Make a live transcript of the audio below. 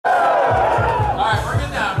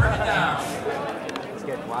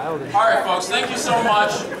folks. Thank you so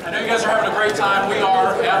much. I know you guys are having a great time. We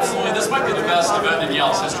are, absolutely. This might be the best event in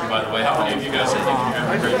YAL's history, by the way. How many of you guys are thinking you're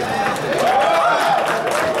having a great time?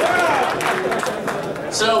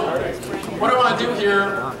 So, what I want to do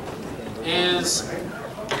here is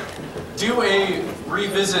do a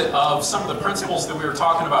revisit of some of the principles that we were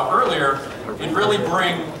talking about earlier and really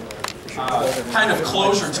bring kind of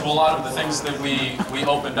closure to a lot of the things that we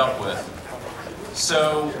opened up with.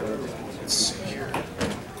 So, let's see here.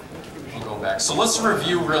 We'll go back. So let's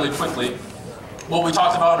review really quickly what we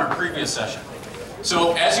talked about in our previous session.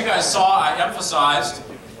 So as you guys saw, I emphasized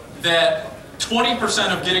that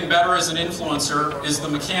 20% of getting better as an influencer is the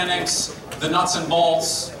mechanics, the nuts and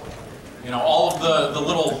bolts, you know, all of the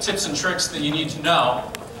little tips and tricks that you need to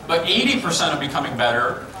know. But 80% of becoming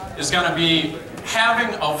better is going to be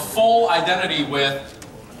having a full identity with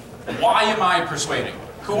why am I persuading?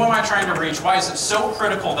 Who am I trying to reach? Why is it so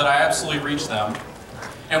critical that I absolutely reach them?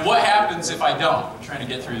 And what happens if I don't? I'm trying to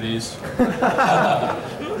get through these. We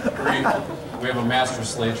have a master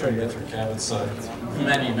slate trying to get through Kevin's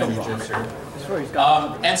many GIFs here.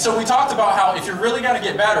 And so we talked about how if you're really going to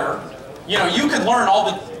get better, you know, you can learn all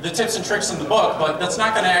the tips and tricks in the book, but that's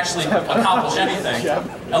not going to actually accomplish anything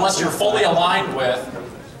unless you're fully aligned with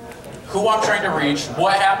who I'm trying to reach,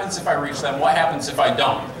 what happens if I reach them, what happens if I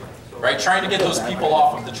don't, right? Trying to get those people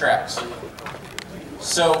off of the tracks.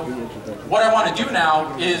 So what I want to do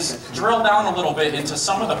now is drill down a little bit into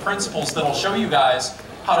some of the principles that will show you guys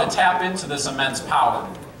how to tap into this immense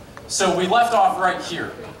power. So we left off right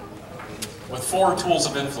here with 4 tools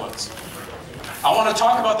of influence. I want to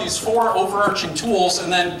talk about these 4 overarching tools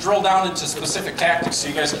and then drill down into specific tactics so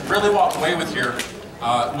you guys can really walk away with here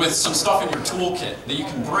with some stuff in your toolkit that you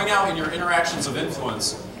can bring out in your interactions of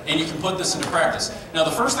influence and you can put this into practice. Now the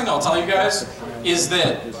first thing I'll tell you guys is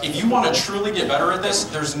that if you want to truly get better at this,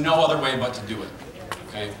 there's no other way but to do it.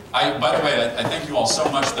 Okay? By the way, I thank you all so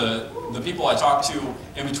much. The people I talk to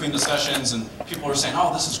in between the sessions and people are saying,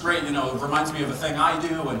 oh, this is great, you know, it reminds me of a thing I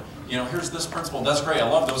do, and you know, here's this principle, that's great, I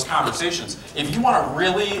love those conversations. If you want to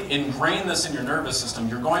really ingrain this in your nervous system,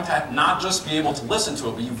 you're going to not just be able to listen to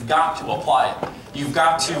it, but you've got to apply it. You've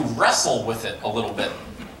got to wrestle with it a little bit.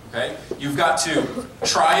 Okay? You've got to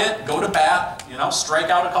try it, go to bat, you know, strike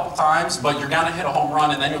out a couple times, but you're going to hit a home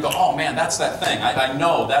run, and then you'll go, oh man, that's that thing. I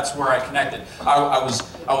know that's where I connected. I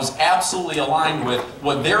was absolutely aligned with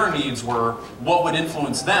what their needs were, what would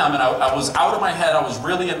influence them, and I was out of my head, I was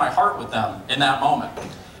really in my heart with them in that moment.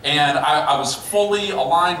 And I was fully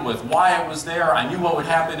aligned with why I was there. I knew what would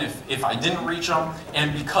happen if I didn't reach them,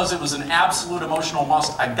 and because it was an absolute emotional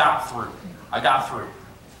must, I got through. I got through.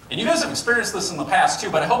 And you guys have experienced this in the past too,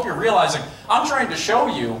 but I hope you're realizing I'm trying to show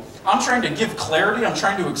you, I'm trying to give clarity, I'm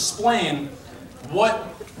trying to explain what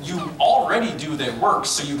you already do that works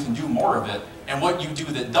so you can do more of it, and what you do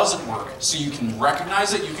that doesn't work so you can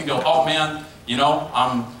recognize it, you can go, oh man, you know,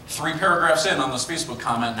 I'm 3 paragraphs in on this Facebook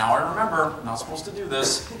comment, now I remember, I'm not supposed to do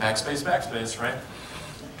this, backspace, backspace, right?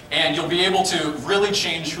 And you'll be able to really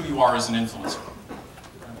change who you are as an influencer.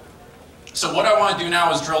 So what I want to do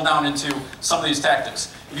now is drill down into some of these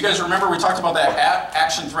tactics. If you guys remember, we talked about that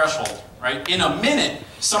action threshold, right? In a minute,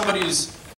 somebody's